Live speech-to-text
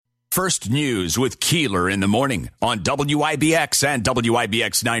First News with Keeler in the morning on WIBX and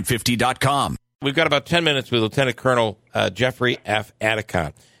WIBX950.com. We've got about 10 minutes with Lieutenant Colonel Jeffrey F.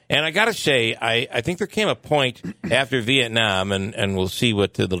 Atticott. And I got to say, I think there came a point after Vietnam, and we'll see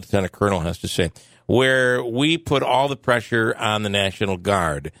what the Lieutenant Colonel has to say, where we put all the pressure on the National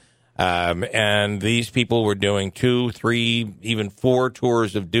Guard. And these people were doing 2, 3, even 4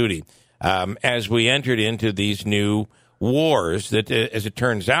 tours of duty as we entered into these new wars that, as it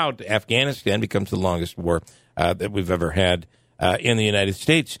turns out, Afghanistan becomes the longest war that we've ever had in the United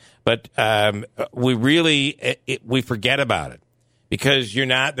States. But we forget about it because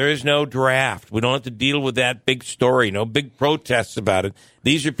there is no draft. We don't have to deal with that big story, no big protests about it.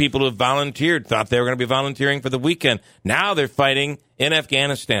 These are people who have volunteered, thought they were going to be volunteering for the weekend. Now they're fighting in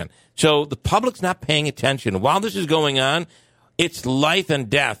Afghanistan. So the public's not paying attention. While this is going on, it's life and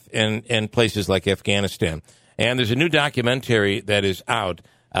death in places like Afghanistan. And there's a new documentary that is out,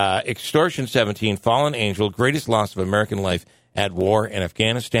 Extortion 17, Fallen Angel, Greatest Loss of American Life at War in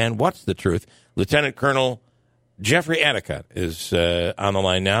Afghanistan. What's the truth? Lieutenant Colonel Jeffrey Atticott is on the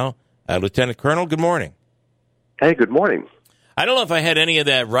line now. Lieutenant Colonel, good morning. Hey, good morning. I don't know if I had any of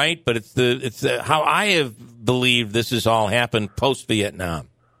that right, but it's how I have believed this has all happened post-Vietnam.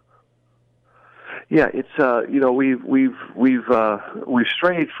 Yeah, it's we've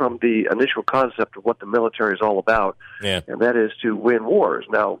strayed from the initial concept of what the military is all about, and that is to win wars.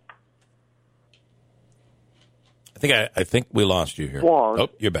 Now, I think we lost you here. Flaws. Oh,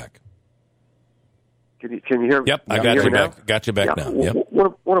 you're back. Can you hear? Yep, I got you back. Now? Got you back now. Yep.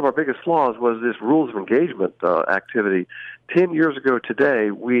 One of our biggest flaws was this rules of engagement activity. 10 years ago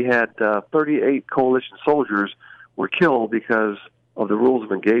today, we had 38 coalition soldiers were killed because of the rules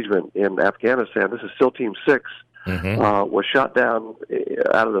of engagement in Afghanistan. This is SEAL Team 6, was shot down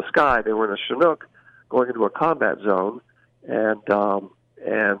out of the sky. They were in a Chinook going into a combat zone, and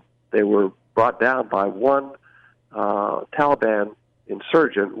they were brought down by one Taliban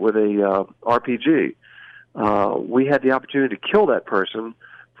insurgent with a RPG. We had the opportunity to kill that person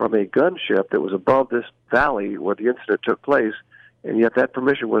from a gunship that was above this valley where the incident took place, and yet that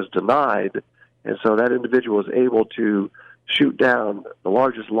permission was denied, and so that individual was able to shoot down the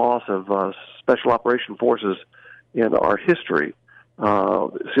largest loss of Special Operation Forces in our history.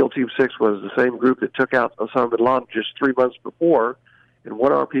 SEAL Team 6 was the same group that took out Osama bin Laden just 3 months before, and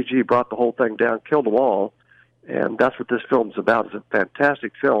one RPG brought the whole thing down, killed them all, and that's what this film's about. It's a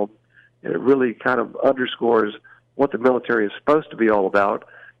fantastic film, and it really kind of underscores what the military is supposed to be all about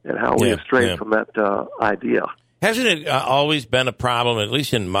and how we have strayed from that idea. Hasn't it always been a problem, at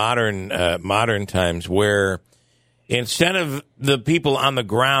least in modern times, where instead of the people on the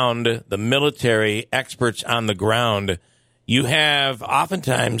ground, the military experts on the ground, you have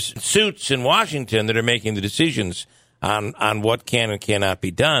oftentimes suits in Washington that are making the decisions on what can and cannot be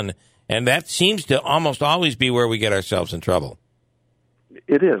done, and that seems to almost always be where we get ourselves in trouble.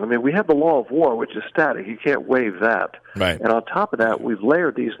 It is. I mean, we have the law of war, which is static. You can't waive that. Right. And on top of that, we've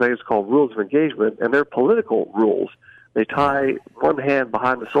layered these things called rules of engagement, and they're political rules. They tie one hand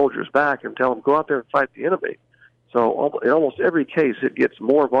behind the soldier's back and tell them, go out there and fight the enemy. So in almost every case, it gets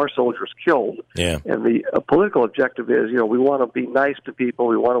more of our soldiers killed. Yeah. And the political objective is, we want to be nice to people.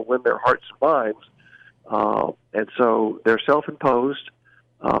 We want to win their hearts and minds. And so they're self-imposed,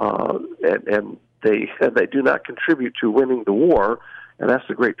 and they do not contribute to winning the war. And that's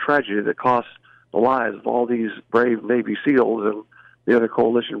the great tragedy that costs the lives of all these brave Navy SEALs and the other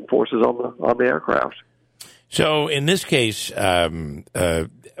coalition forces on the aircraft. So in this case,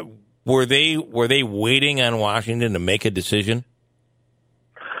 were they waiting on Washington to make a decision?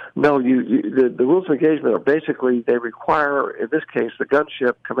 No, the rules of engagement are basically, they require, in this case, the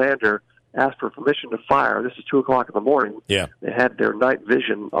gunship commander asked for permission to fire. This is 2:00 in the morning. Yeah. They had their night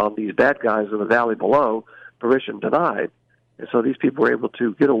vision on these bad guys in the valley below, permission denied. And so these people were able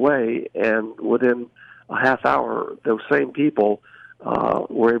to get away, and within a half hour, those same people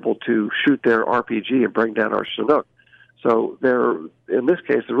were able to shoot their RPG and bring down our Chinook. So in this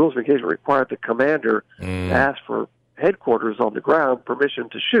case, the rules of engagement required the commander ask for headquarters on the ground permission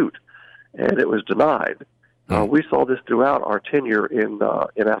to shoot, and it was denied. We saw this throughout our tenure in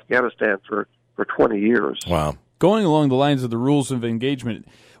Afghanistan for 20 years. Wow. Going along the lines of the rules of engagement,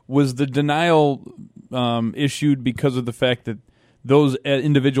 was the denial issued because of the fact that those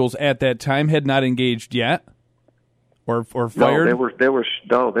individuals at that time had not engaged yet, or fired?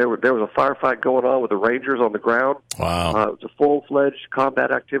 No, there was a firefight going on with the Rangers on the ground. Wow. It was a full-fledged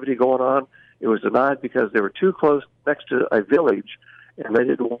combat activity going on. It was denied because they were too close next to a village, and they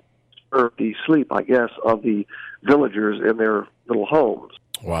didn't want to disturb the sleep, I guess, of the villagers in their little homes.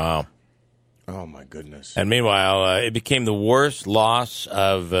 Wow. Oh, my goodness. And meanwhile, it became the worst loss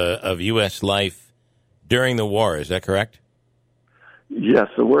of U.S. life during the war. Is that correct? Yes,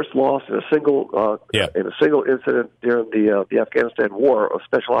 the worst loss in a single incident during the Afghanistan War of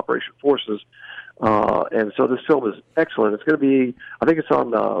Special Operation Forces. And so this film is excellent. It's going to be, I think it's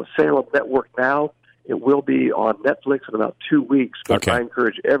on Salem Network now. It will be on Netflix in about 2 weeks. But I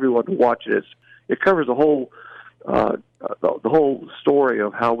encourage everyone to watch it. It covers the whole story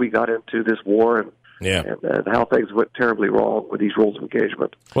of how we got into this war and how things went terribly wrong with these rules of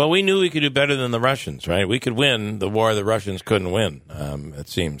engagement. Well, we knew we could do better than the Russians, right? We could win the war the Russians couldn't win, it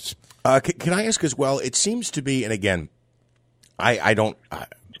seems. Can I ask as well, it seems to be, and again, I don't,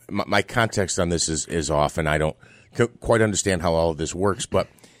 my context on this is off, and I don't quite understand how all of this works, but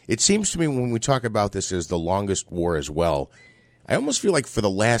it seems to me when we talk about this as the longest war as well, I almost feel like for the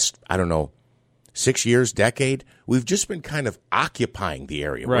last, 6 years, decade, we've just been kind of occupying the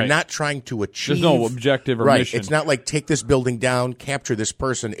area. Right. We're not trying to achieve. There's no objective or mission. It's not like take this building down, capture this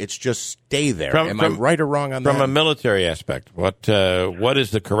person. It's just stay there. Am I right or wrong on that? From a military aspect, what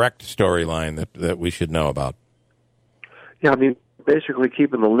is the correct storyline that we should know about? Yeah, I mean, basically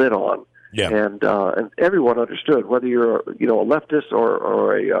keeping the lid on. Yeah. And everyone understood, whether you're a leftist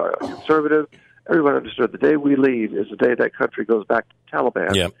or a conservative. Everyone understood the day we leave is the day that country goes back to the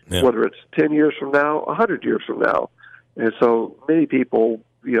Taliban, whether it's 10 years from now, 100 years from now. And so many people,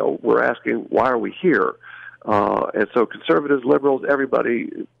 were asking, why are we here? And so conservatives, liberals,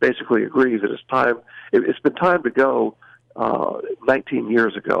 everybody basically agrees that it's time. It's been time to go 19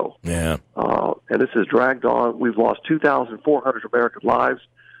 years ago. Yeah. And this has dragged on. We've lost 2,400 American lives,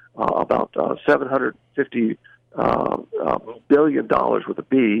 about $750 billion with a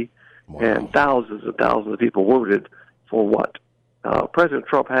B. Wow. And thousands of people wounded for what? President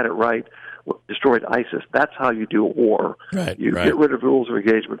Trump had it right, destroyed ISIS. That's how you do a war. Right, you get rid of rules of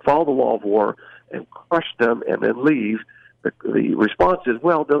engagement, follow the law of war, and crush them and then leave. The response is,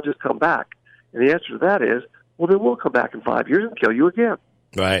 well, they'll just come back. And the answer to that is, well, they will come back in 5 years and kill you again.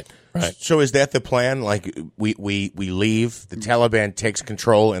 Right. So is that the plan? Like we leave, the Taliban takes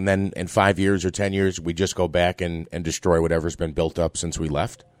control, and then in 5 years or 10 years, we just go back and destroy whatever's been built up since we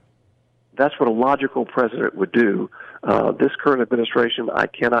left? That's what a logical president would do. This current administration, I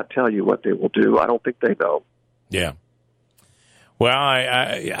cannot tell you what they will do. I don't think they know. Yeah. Well,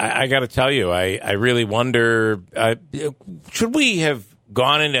 I got to tell you, I really wonder, should we have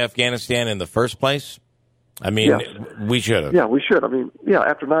gone into Afghanistan in the first place? I mean, yes. We should have. Yeah, we should. I mean,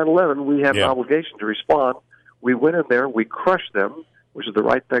 after 9/11, we have an obligation to respond. We went in there, we crushed them, which is the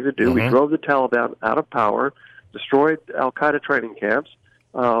right thing to do. Mm-hmm. We drove the Taliban out of power, destroyed al-Qaeda training camps.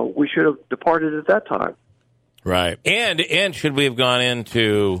 We should have departed at that time. Right. And should we have gone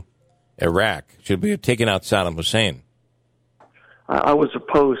into Iraq? Should we have taken out Saddam Hussein? I was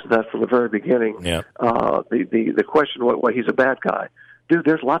opposed to that from the very beginning. Yeah. The question, why he's a bad guy. Dude,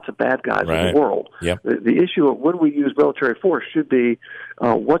 there's lots of bad guys in the world. Yep. The issue of when we use military force should be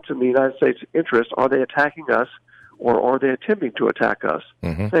what's in the United States' interest. Are they attacking us, or are they attempting to attack us?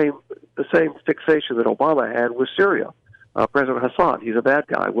 Mm-hmm. The same fixation that Obama had with Syria. President Assad, he's a bad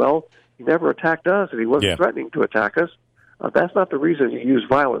guy. Well, he never attacked us, and he wasn't threatening to attack us. That's not the reason you use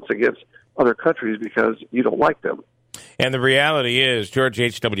violence against other countries, because you don't like them. And the reality is, George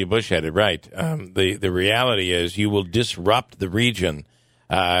H.W. Bush had it right. The reality is you will disrupt the region.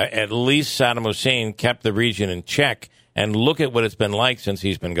 At least Saddam Hussein kept the region in check, and look at what it's been like since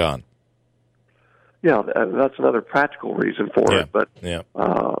he's been gone. Yeah, that's another practical reason for it. But,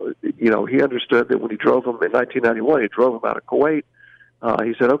 he understood that when he drove them in 1991, he drove them out of Kuwait.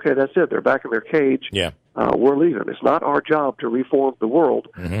 He said, okay, that's it. They're back in their cage. Yeah. We're leaving. It's not our job to reform the world.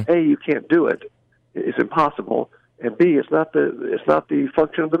 Mm-hmm. A, you can't do it. It's impossible. And B, it's not the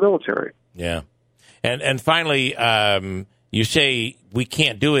function of the military. Yeah. And finally, you say we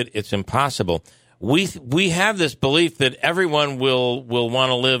can't do it. It's impossible. We have this belief that everyone will want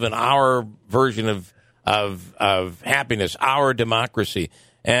to live in our version of happiness, our democracy.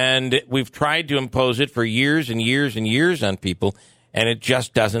 And we've tried to impose it for years and years and years on people, and it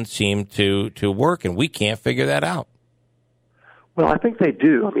just doesn't seem to work, and we can't figure that out. Well, I think they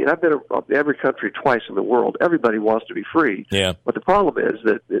do. I mean, I've been to every country twice in the world. Everybody wants to be free. Yeah. But the problem is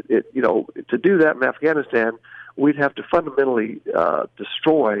that, to do that in Afghanistan, we'd have to fundamentally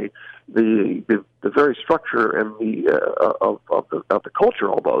destroy the very structure and of the culture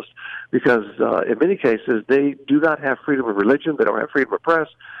almost, because in many cases they do not have freedom of religion. They don't have freedom of press.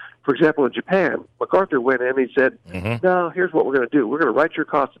 For example, in Japan, MacArthur went in and he said, "No, here's what we're going to do. We're going to write your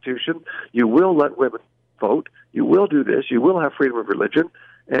constitution. You will let women vote. You will do this. You will have freedom of religion.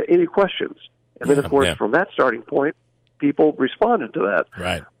 Any questions?" And then, of course, from that starting point, people responded to that.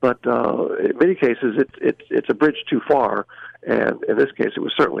 Right. But in many cases, it's a bridge too far, and in this case, it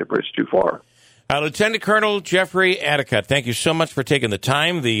was certainly a bridge too far. Lieutenant Colonel Jeffrey Adicott, thank you so much for taking the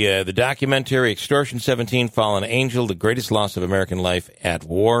time. The documentary Extortion 17, Fallen Angel, the greatest loss of American life at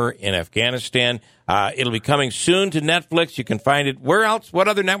war in Afghanistan. It'll be coming soon to Netflix. You can find it. Where else? What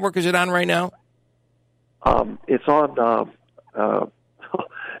other network is it on right now? It's on,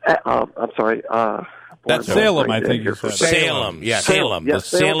 I'm sorry. That's Salem, I think you said. Salem, yes. Salem, yes,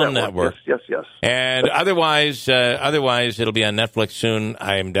 the Salem Network. Yes. And otherwise, it'll be on Netflix soon.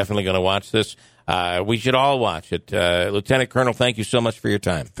 I am definitely going to watch this. We should all watch it. Lieutenant Colonel, thank you so much for your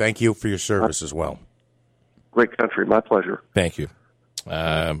time. Thank you for your service as well. Great country. My pleasure. Thank you.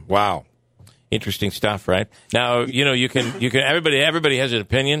 Wow. Interesting stuff, right? Now, you can everybody has an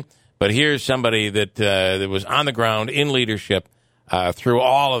opinion, but here's somebody that was on the ground in leadership through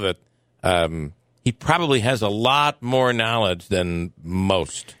all of it. He probably has a lot more knowledge than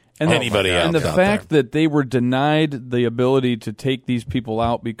most anybody else. And the out fact there. that they were denied the ability to take these people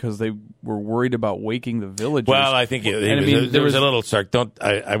out because they were worried about waking the villagers. Well, I think there was a little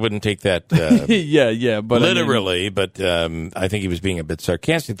I wouldn't take that but literally, but I think he was being a bit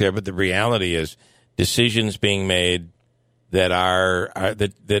sarcastic there. But the reality is decisions being made that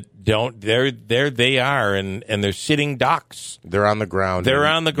they are and they're sitting ducks. They're on the ground. They're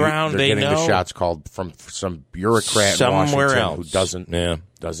on the ground. They're getting know. the shots called from some bureaucrat somewhere in Washington else who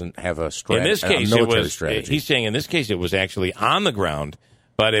doesn't have a in this case, military strategy. He's saying in this case it was actually on the ground,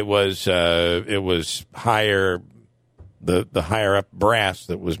 but it was higher the higher up brass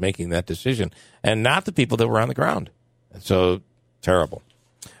that was making that decision, and not the people that were on the ground. So terrible.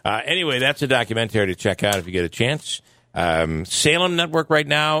 Anyway, that's a documentary to check out if you get a chance. Salem Network right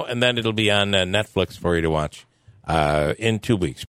now, and then it'll be on Netflix for you to watch in 2 weeks.